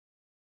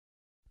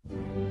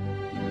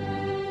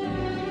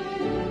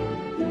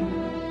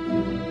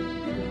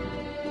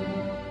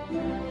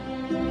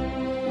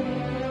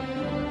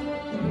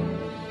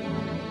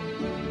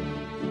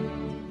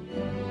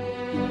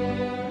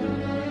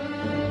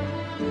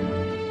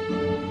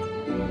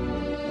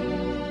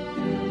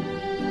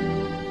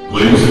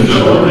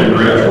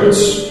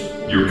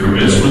graduates, your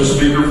commencement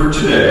speaker for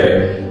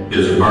today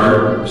is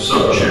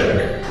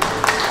Sobczak.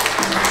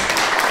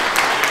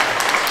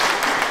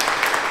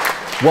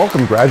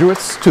 Welcome,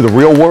 graduates, to the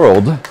real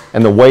world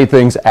and the way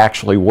things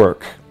actually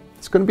work.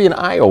 It's going to be an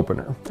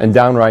eye-opener and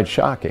downright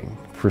shocking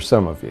for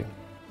some of you.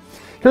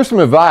 Here's some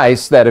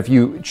advice that if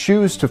you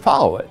choose to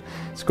follow it,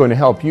 it's going to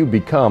help you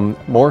become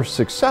more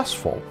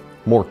successful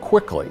more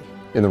quickly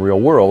in the real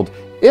world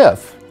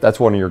if that's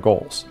one of your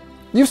goals.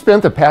 You've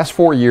spent the past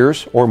 4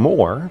 years or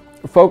more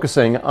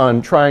focusing on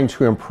trying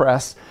to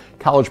impress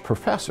college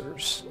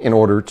professors in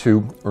order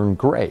to earn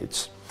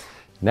grades.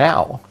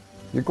 Now,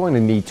 you're going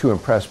to need to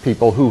impress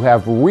people who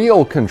have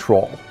real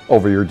control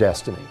over your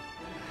destiny.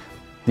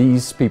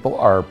 These people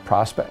are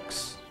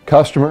prospects,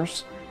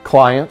 customers,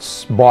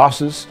 clients,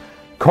 bosses,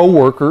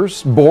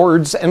 co-workers,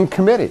 boards, and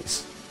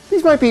committees.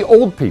 These might be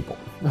old people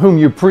whom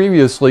you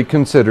previously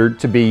considered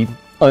to be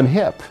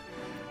unhip.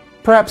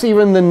 Perhaps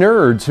even the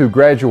nerds who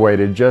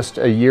graduated just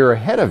a year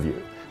ahead of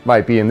you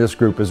might be in this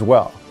group as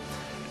well.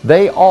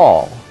 They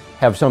all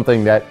have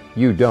something that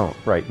you don't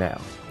right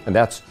now, and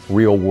that's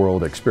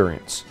real-world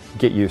experience.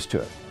 Get used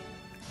to it.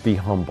 Be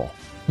humble.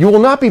 You will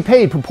not be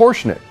paid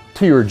proportionate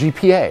to your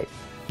GPA,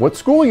 what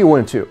school you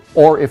went to,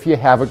 or if you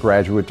have a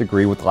graduate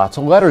degree with lots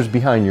of letters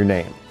behind your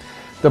name.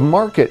 The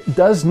market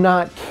does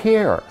not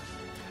care.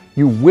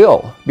 You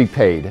will be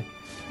paid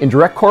in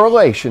direct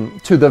correlation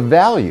to the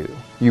value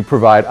you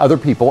provide other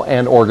people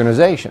and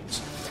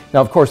organizations. Now,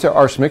 of course, there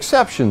are some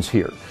exceptions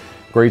here.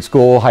 Grade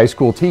school, high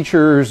school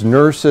teachers,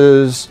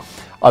 nurses,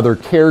 other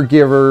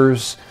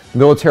caregivers,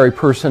 military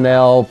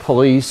personnel,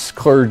 police,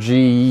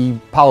 clergy,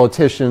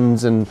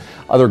 politicians, and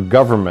other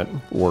government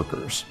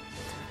workers.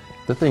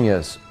 The thing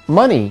is,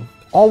 money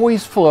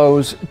always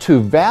flows to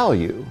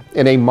value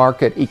in a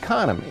market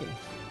economy.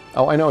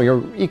 Oh, I know,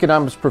 your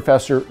economics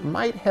professor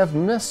might have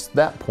missed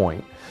that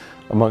point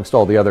amongst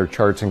all the other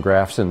charts and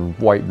graphs and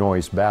white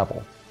noise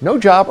babble. No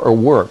job or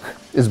work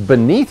is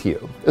beneath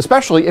you,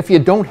 especially if you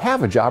don't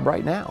have a job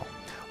right now.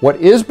 What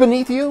is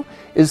beneath you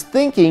is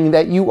thinking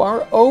that you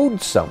are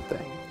owed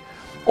something,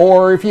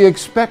 or if you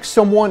expect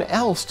someone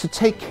else to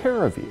take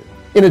care of you.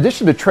 In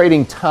addition to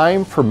trading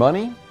time for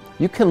money,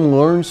 you can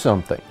learn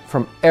something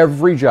from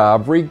every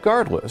job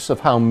regardless of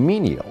how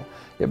menial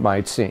it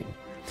might seem.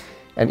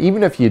 And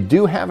even if you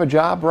do have a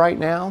job right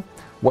now,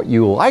 what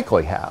you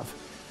likely have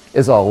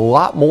is a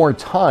lot more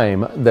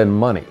time than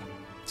money.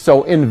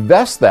 So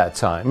invest that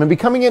time in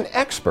becoming an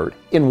expert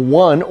in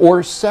one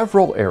or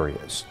several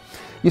areas.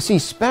 You see,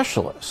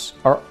 specialists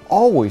are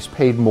always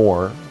paid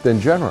more than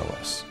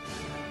generalists.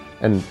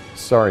 And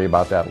sorry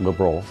about that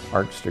liberal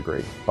arts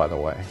degree, by the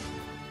way.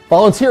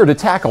 Volunteer to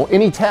tackle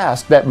any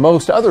task that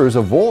most others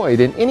avoid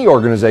in any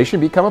organization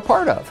become a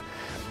part of.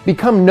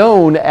 Become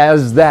known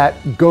as that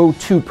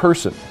go-to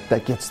person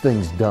that gets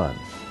things done.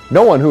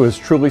 No one who is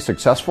truly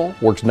successful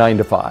works 9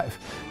 to 5.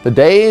 The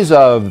days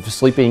of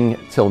sleeping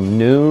till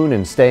noon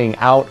and staying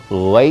out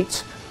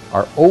late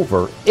are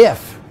over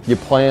if you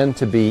plan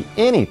to be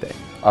anything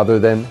other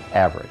than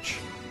average.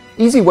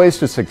 Easy ways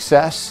to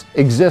success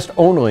exist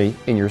only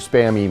in your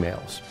spam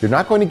emails. You're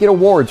not going to get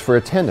awards for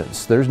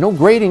attendance. There's no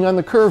grading on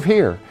the curve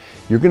here.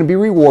 You're going to be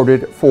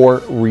rewarded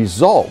for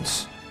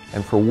results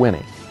and for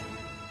winning.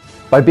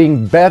 By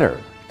being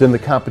better than the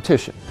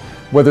competition,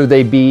 whether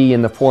they be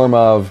in the form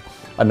of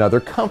another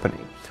company,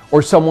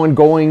 or someone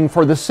going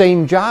for the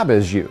same job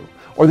as you,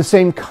 or the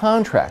same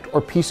contract or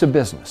piece of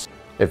business.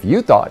 If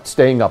you thought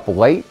staying up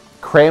late,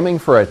 cramming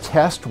for a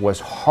test was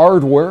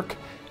hard work,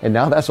 and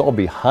now that's all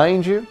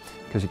behind you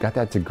because you got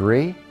that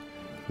degree,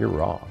 you're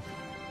wrong.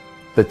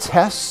 The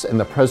tests and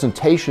the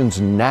presentations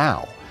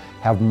now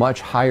have much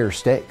higher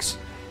stakes,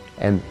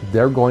 and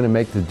they're going to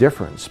make the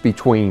difference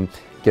between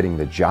getting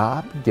the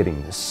job,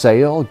 getting the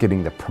sale,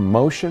 getting the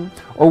promotion,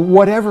 or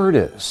whatever it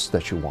is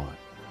that you want.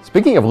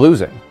 Speaking of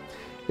losing,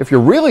 if you're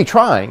really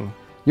trying,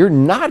 you're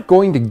not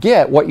going to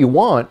get what you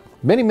want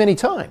many, many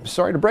times.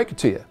 Sorry to break it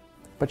to you.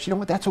 But you know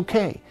what? That's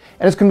okay.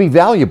 And it's going to be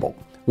valuable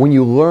when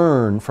you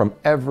learn from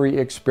every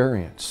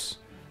experience.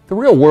 The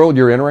real world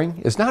you're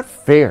entering is not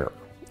fair,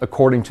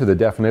 according to the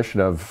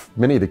definition of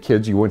many of the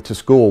kids you went to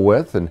school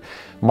with and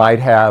might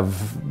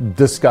have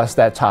discussed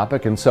that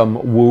topic in some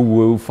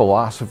woo-woo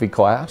philosophy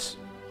class.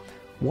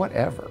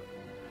 Whatever.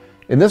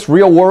 In this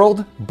real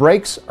world,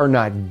 breaks are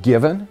not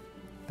given,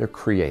 they're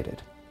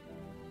created.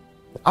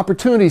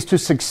 Opportunities to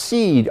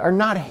succeed are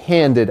not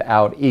handed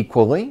out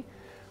equally.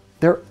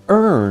 They're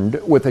earned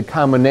with a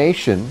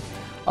combination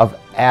of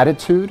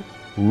attitude,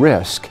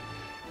 risk,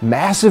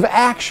 massive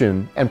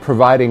action, and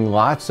providing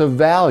lots of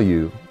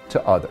value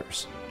to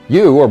others.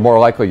 You, or more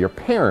likely your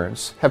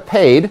parents, have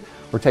paid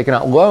or taken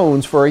out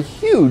loans for a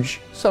huge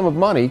sum of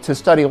money to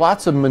study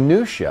lots of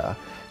minutiae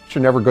that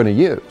you're never going to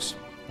use.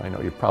 I know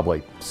you've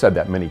probably said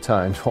that many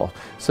times while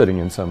sitting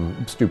in some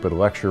stupid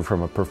lecture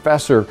from a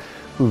professor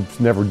who's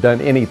never done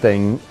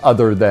anything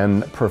other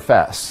than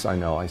profess. I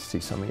know, I see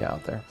some of you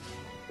out there.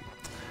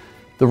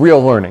 The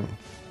real learning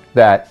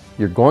that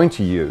you're going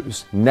to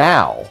use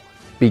now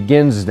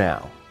begins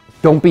now.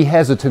 Don't be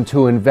hesitant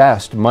to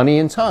invest money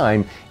and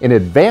time in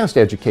advanced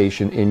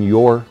education in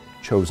your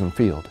chosen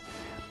field.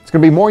 It's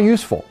going to be more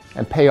useful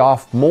and pay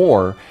off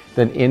more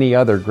than any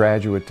other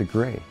graduate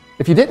degree.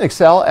 If you didn't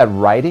excel at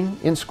writing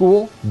in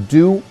school,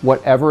 do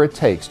whatever it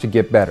takes to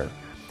get better.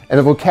 And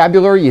the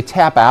vocabulary you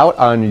tap out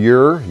on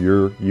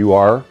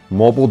your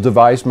mobile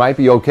device might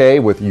be okay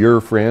with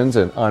your friends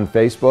and on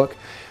Facebook,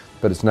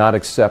 but it's not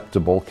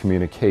acceptable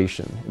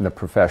communication in the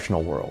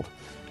professional world.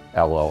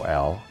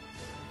 LOL.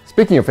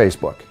 Speaking of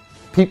Facebook,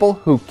 people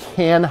who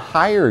can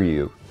hire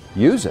you,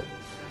 use it.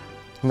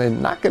 And they're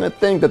not going to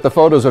think that the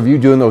photos of you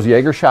doing those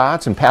Jaeger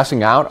shots and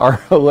passing out are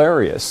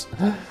hilarious.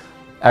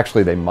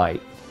 Actually, they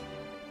might.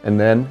 And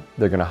then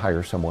they're going to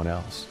hire someone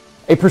else.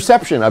 A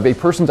perception of a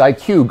person's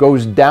IQ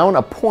goes down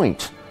a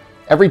point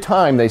every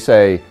time they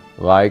say,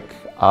 like,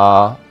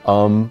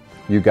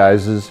 you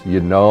guys,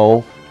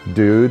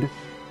 dude.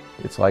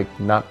 It's like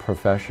not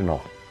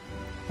professional.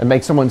 It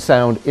makes someone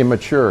sound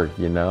immature,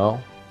 How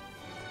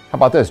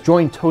about this?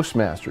 Join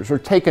Toastmasters or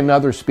take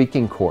another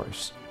speaking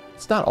course.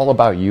 It's not all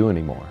about you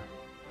anymore.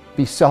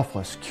 Be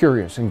selfless,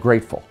 curious, and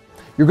grateful.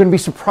 You're going to be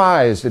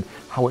surprised at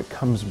how it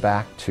comes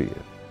back to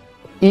you.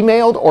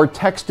 Emailed or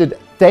texted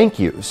thank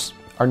yous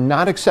are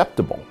not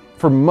acceptable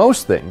for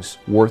most things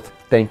worth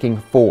thanking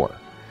for.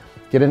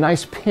 Get a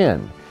nice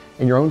pin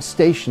and your own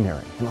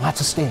stationery and lots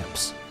of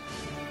stamps.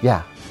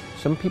 Yeah,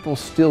 some people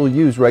still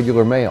use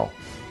regular mail,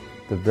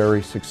 the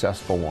very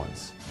successful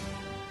ones.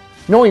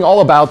 Knowing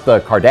all about the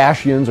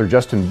Kardashians or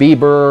Justin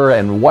Bieber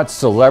and what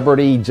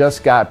celebrity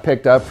just got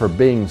picked up for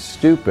being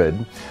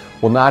stupid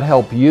will not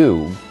help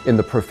you in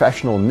the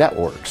professional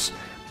networks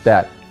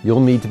that you'll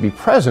need to be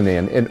present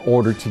in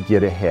order to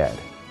get ahead.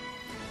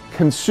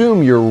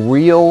 Consume your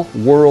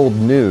real-world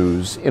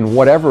news in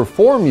whatever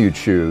form you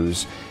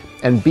choose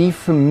and be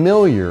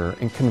familiar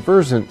and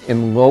conversant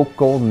in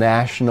local,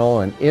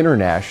 national, and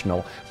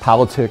international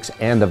politics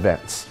and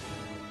events.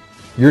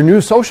 Your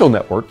new social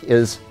network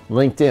is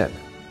LinkedIn.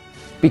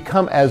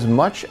 Become as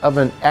much of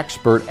an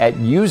expert at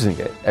using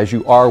it as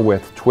you are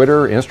with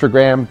Twitter,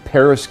 Instagram,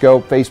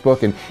 Periscope,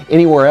 Facebook, and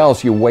anywhere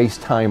else you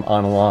waste time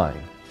online.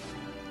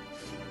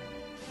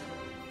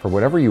 For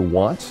whatever you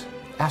want,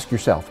 ask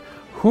yourself,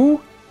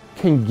 who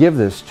can give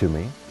this to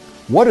me?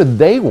 What do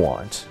they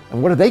want?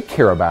 And what do they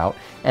care about?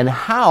 And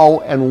how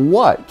and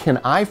what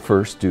can I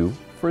first do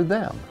for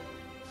them?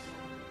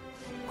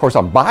 Of course,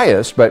 I'm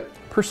biased, but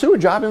pursue a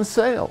job in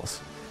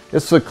sales.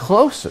 It's the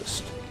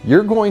closest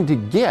you're going to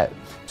get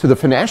to the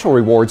financial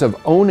rewards of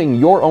owning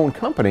your own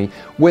company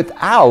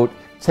without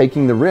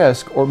taking the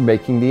risk or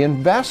making the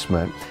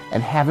investment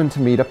and having to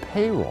meet a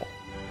payroll.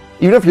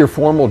 Even if your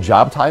formal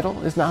job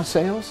title is now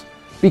sales,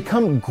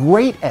 become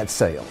great at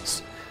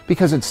sales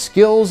because its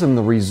skills and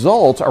the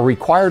results are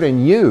required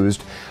and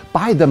used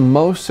by the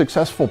most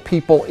successful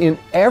people in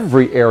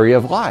every area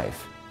of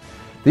life.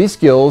 These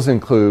skills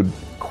include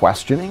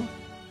questioning,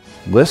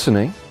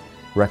 listening,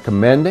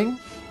 recommending,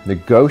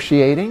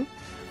 negotiating,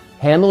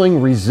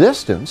 handling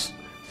resistance,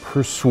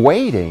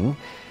 persuading,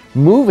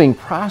 moving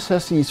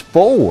processes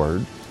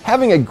forward,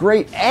 having a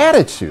great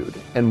attitude,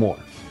 and more.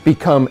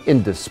 Become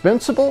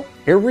indispensable,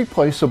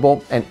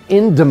 irreplaceable, and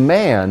in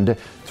demand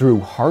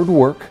through hard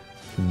work,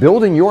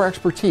 building your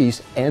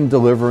expertise, and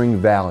delivering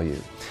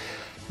value.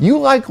 You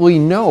likely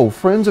know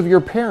friends of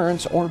your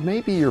parents, or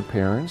maybe your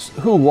parents,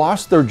 who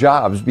lost their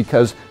jobs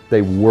because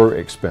they were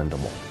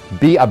expendable.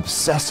 Be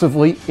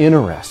obsessively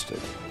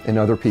interested in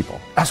other people.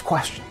 Ask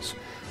questions.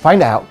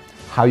 Find out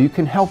how you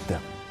can help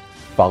them.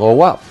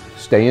 Follow up.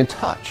 Stay in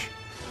touch.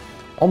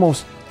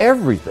 Almost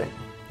everything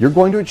you're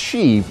going to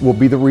achieve will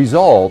be the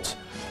result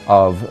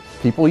of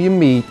people you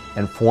meet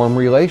and form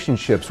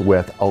relationships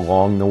with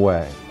along the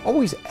way.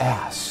 Always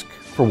ask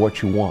for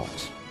what you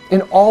want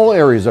in all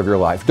areas of your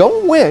life.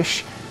 Don't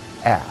wish,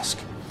 ask.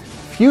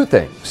 Few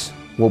things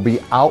will be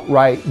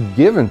outright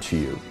given to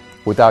you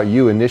without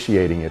you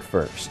initiating it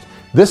first.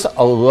 This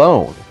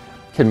alone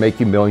can make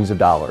you millions of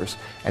dollars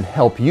and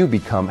help you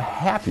become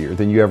happier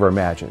than you ever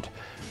imagined.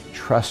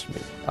 Trust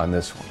me on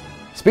this one.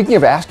 Speaking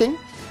of asking,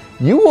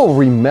 you will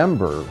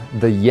remember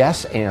the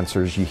yes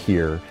answers you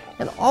hear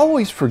and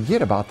always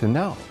forget about the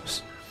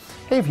no's.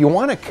 Hey, if you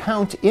want to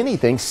count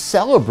anything,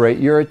 celebrate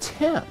your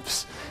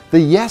attempts. The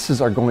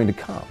yeses are going to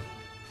come.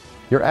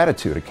 Your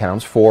attitude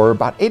accounts for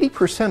about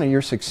 80% of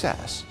your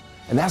success.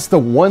 And that's the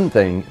one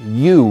thing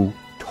you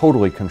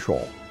totally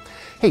control.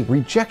 Hey,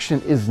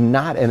 rejection is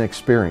not an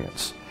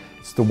experience.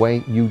 It's the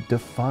way you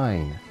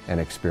define an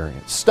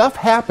experience. Stuff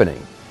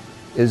happening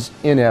is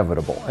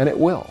inevitable, and it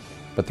will,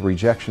 but the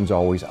rejection's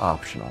always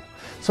optional.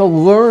 So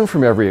learn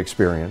from every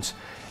experience,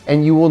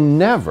 and you will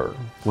never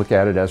look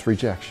at it as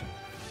rejection.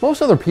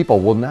 Most other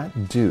people will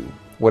not do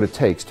what it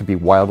takes to be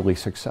wildly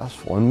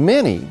successful, and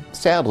many,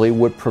 sadly,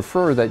 would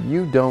prefer that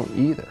you don't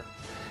either.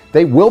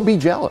 They will be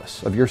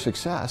jealous of your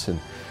success and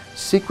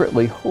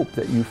secretly hope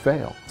that you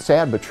fail.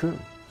 Sad but true.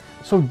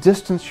 So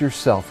distance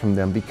yourself from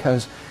them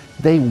because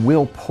they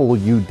will pull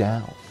you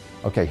down.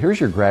 Okay, here's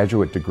your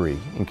graduate degree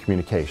in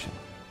communication.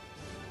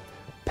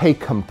 Pay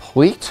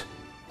complete,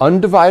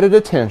 undivided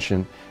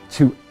attention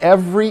to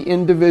every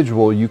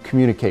individual you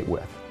communicate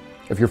with.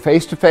 If you're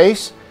face to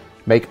face,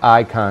 make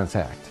eye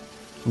contact.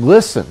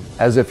 Listen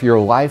as if your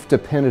life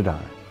depended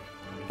on it,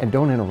 and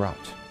don't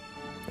interrupt.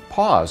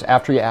 Pause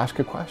after you ask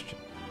a question.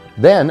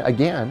 Then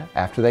again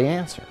after they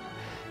answer.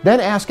 Then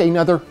ask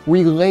another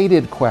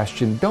related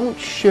question. Don't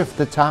shift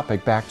the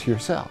topic back to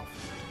yourself.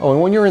 Oh,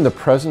 and when you're in the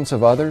presence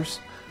of others,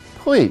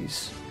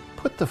 please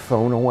put the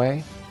phone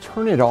away.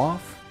 Turn it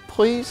off,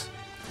 please.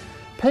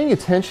 Paying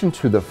attention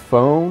to the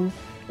phone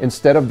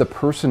instead of the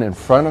person in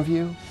front of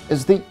you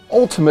is the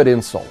ultimate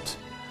insult,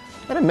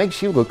 and it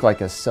makes you look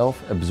like a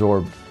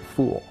self-absorbed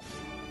fool.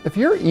 If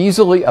you're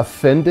easily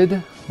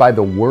offended by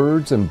the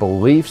words and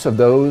beliefs of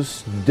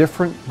those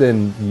different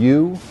than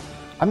you,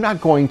 I'm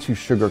not going to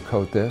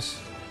sugarcoat this.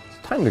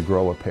 It's time to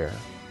grow a pair.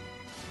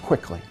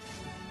 Quickly.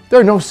 There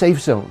are no safe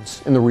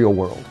zones in the real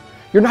world.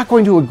 You're not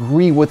going to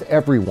agree with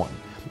everyone,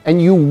 and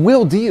you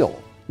will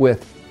deal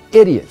with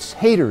idiots,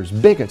 haters,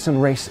 bigots, and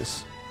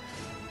racists.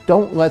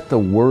 Don't let the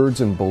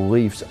words and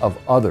beliefs of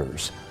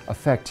others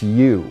affect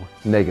you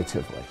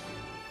negatively.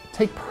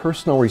 Take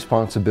personal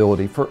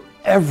responsibility for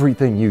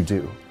everything you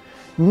do.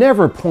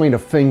 Never point a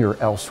finger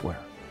elsewhere.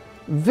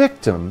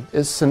 Victim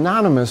is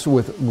synonymous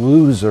with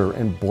loser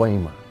and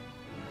blamer.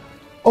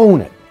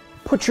 Own it.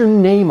 Put your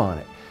name on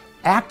it.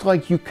 Act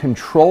like you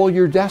control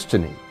your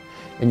destiny,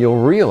 and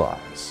you'll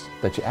realize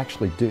that you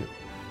actually do.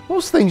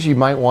 Most things you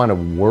might want to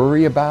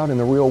worry about in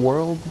the real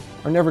world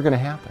are never going to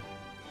happen.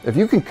 If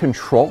you can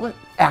control it,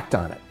 act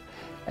on it,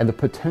 and the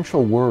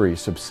potential worry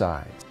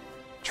subsides.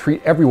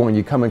 Treat everyone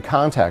you come in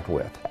contact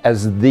with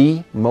as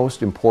the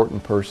most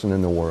important person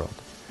in the world.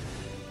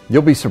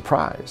 You'll be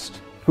surprised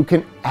who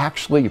can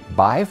actually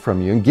buy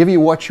from you and give you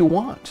what you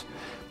want.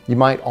 You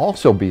might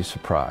also be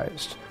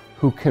surprised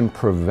who can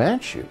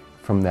prevent you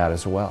from that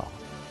as well.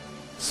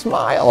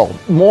 Smile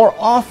more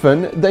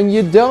often than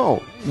you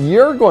don't.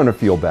 You're going to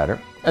feel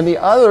better, and the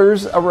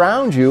others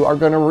around you are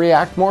going to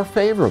react more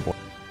favorably.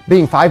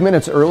 Being 5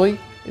 minutes early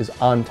is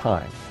on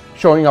time.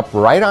 Showing up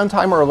right on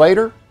time or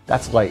later,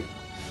 that's late.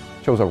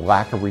 Shows a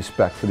lack of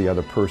respect for the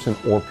other person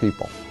or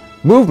people.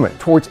 Movement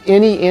towards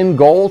any end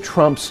goal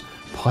trumps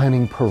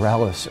planning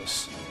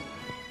paralysis.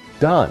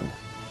 Done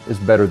is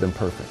better than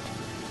perfect.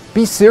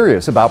 Be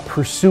serious about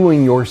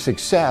pursuing your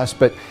success,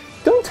 but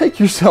don't take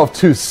yourself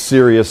too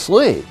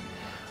seriously.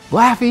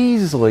 Laugh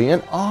easily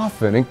and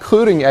often,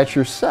 including at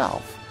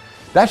yourself.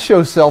 That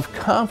shows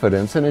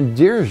self-confidence and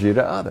endears you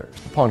to others.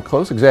 Upon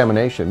close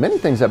examination, many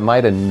things that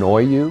might annoy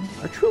you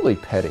are truly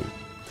petty.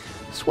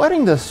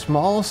 Sweating the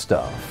small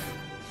stuff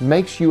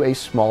makes you a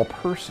small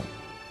person.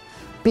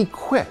 Be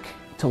quick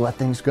to let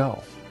things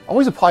go.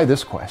 Always apply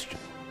this question.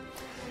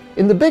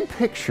 In the big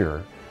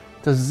picture,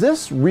 does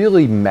this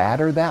really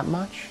matter that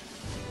much?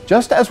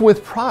 Just as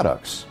with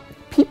products,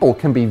 people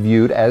can be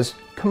viewed as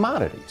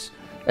commodities,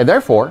 and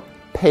therefore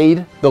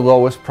paid the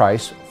lowest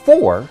price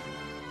for,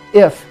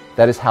 if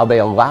that is how they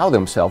allow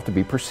themselves to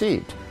be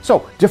perceived.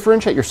 So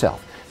differentiate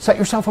yourself, set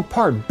yourself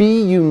apart,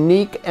 be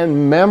unique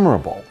and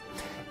memorable.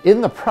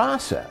 In the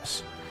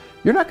process,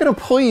 you're not going to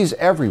please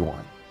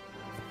everyone.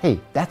 Hey,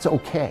 that's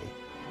okay.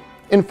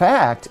 In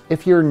fact,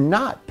 if you're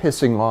not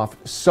pissing off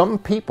some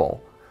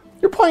people,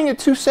 you're playing it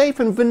too safe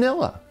and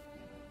vanilla.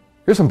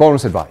 Here's some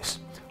bonus advice.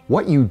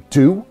 What you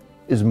do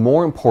is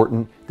more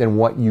important than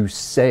what you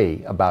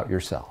say about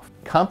yourself.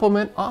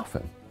 Compliment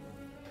often.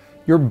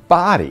 Your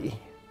body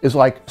is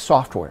like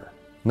software,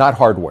 not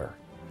hardware.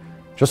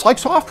 Just like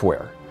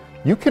software,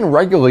 you can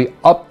regularly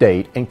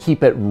update and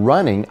keep it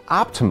running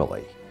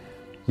optimally.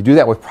 You do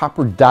that with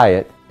proper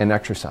diet and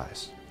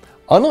exercise.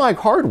 Unlike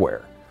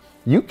hardware,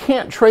 you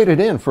can't trade it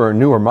in for a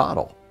newer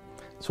model.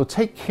 So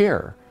take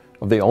care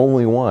of the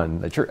only one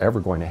that you're ever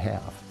going to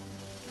have.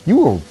 You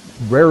will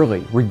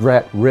rarely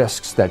regret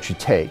risks that you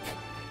take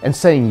and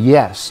saying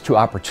yes to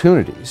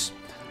opportunities,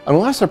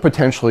 unless they're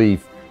potentially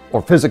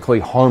or physically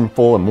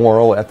harmful,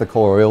 immoral,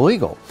 ethical, or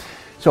illegal.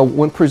 So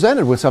when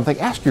presented with something,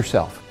 ask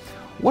yourself,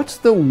 what's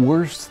the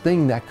worst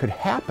thing that could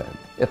happen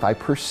if I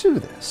pursue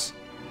this?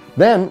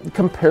 Then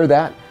compare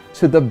that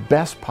to the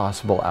best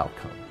possible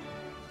outcome.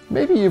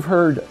 Maybe you've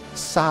heard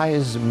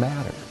size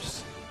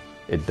matters.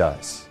 It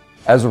does,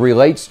 as it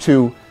relates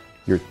to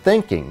your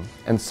thinking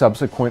and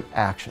subsequent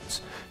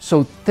actions.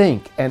 So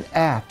think and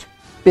act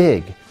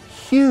big,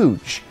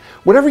 huge.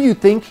 Whatever you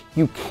think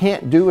you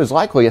can't do is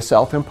likely a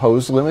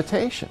self-imposed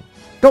limitation.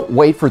 Don't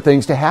wait for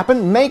things to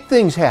happen, make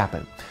things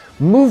happen.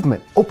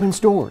 Movement opens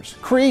doors,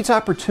 creates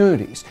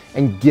opportunities,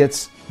 and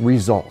gets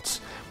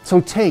results. So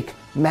take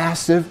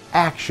massive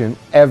action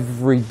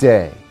every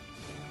day.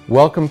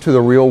 Welcome to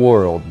the real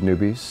world,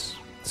 newbies.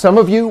 Some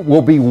of you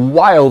will be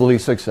wildly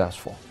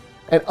successful,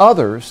 and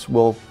others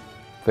will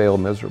fail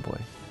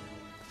miserably.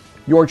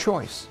 Your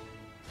choice.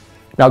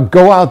 Now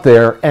go out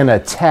there and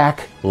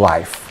attack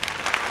life.